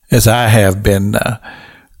as I have been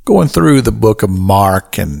going through the book of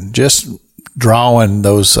Mark and just drawing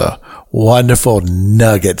those wonderful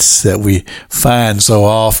nuggets that we find so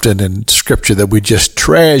often in Scripture that we just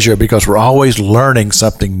treasure because we're always learning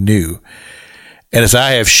something new. And as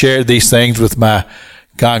I have shared these things with my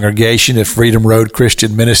congregation at Freedom Road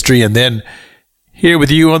Christian Ministry and then here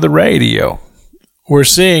with you on the radio, we're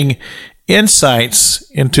seeing insights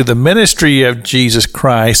into the ministry of Jesus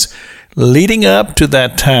Christ leading up to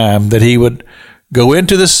that time that he would go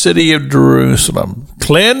into the city of Jerusalem,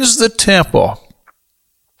 cleanse the temple,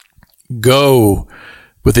 go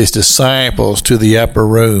with his disciples to the upper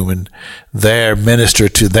room and there minister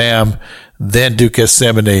to them, then to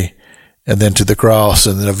Gethsemane, and then to the cross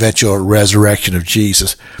and the eventual resurrection of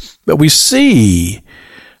Jesus. But we see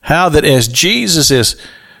how that as Jesus is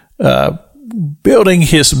building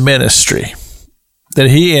his ministry, that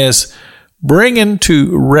he is bringing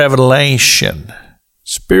to revelation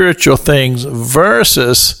spiritual things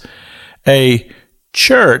versus a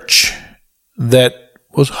church that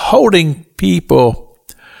was holding people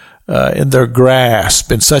in their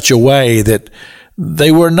grasp in such a way that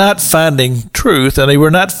they were not finding truth and they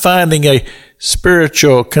were not finding a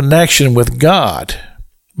spiritual connection with God.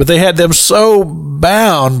 But they had them so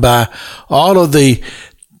bound by all of the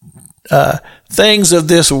things of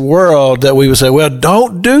this world that we would say, well,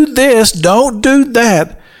 don't do this, don't do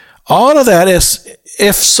that. All of that is,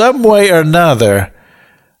 if some way or another,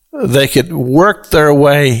 they could work their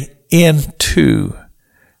way into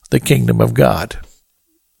the kingdom of God.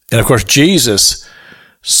 And of course, Jesus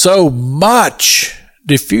so much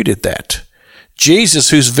refuted that. Jesus,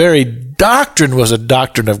 whose very doctrine was a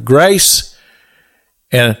doctrine of grace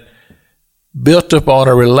and built upon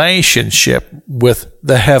a relationship with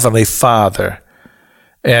the Heavenly Father.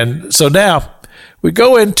 And so now we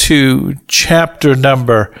go into chapter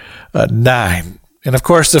number 9. And of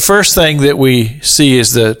course, the first thing that we see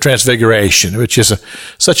is the Transfiguration, which is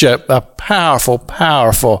such a powerful,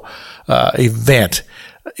 powerful event.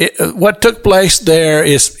 What took place there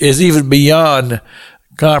is even beyond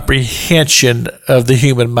comprehension of the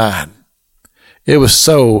human mind. It was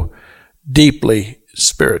so deeply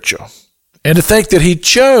spiritual. And to think that he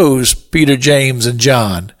chose Peter, James, and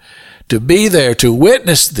John to be there to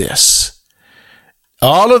witness this,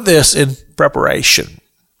 all of this in preparation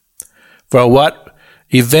for what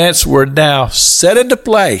events were now set into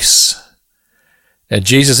place. And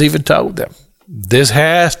Jesus even told them, this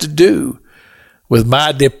has to do with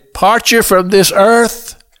my departure from this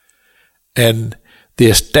earth and the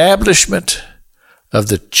establishment of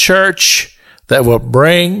the church that will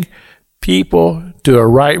bring people to a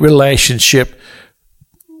right relationship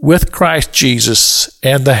with Christ Jesus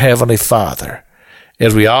and the Heavenly Father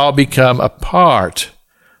as we all become a part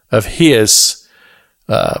of his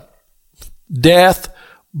death,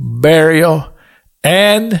 burial,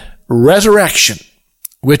 and resurrection,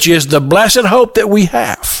 which is the blessed hope that we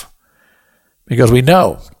have. Because we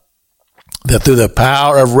know that through the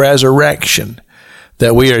power of resurrection,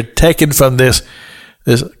 that we are taken from this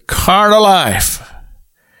carnal life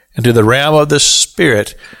into the realm of the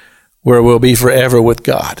Spirit, where we'll be forever with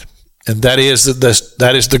God. And that is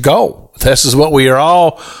the goal. This is what we are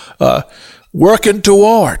all working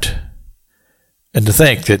toward. And to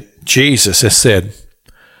think that Jesus has said,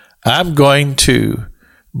 I'm going to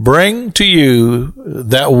bring to you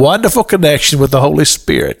that wonderful connection with the Holy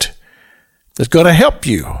Spirit that's going to help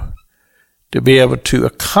you to be able to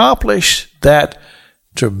accomplish that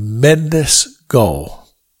tremendous goal,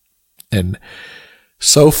 and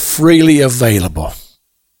so freely available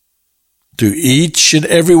to each and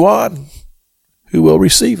every one who will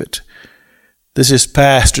receive it. This is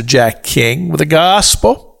Pastor Jack King with the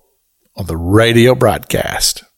gospel on the radio broadcast.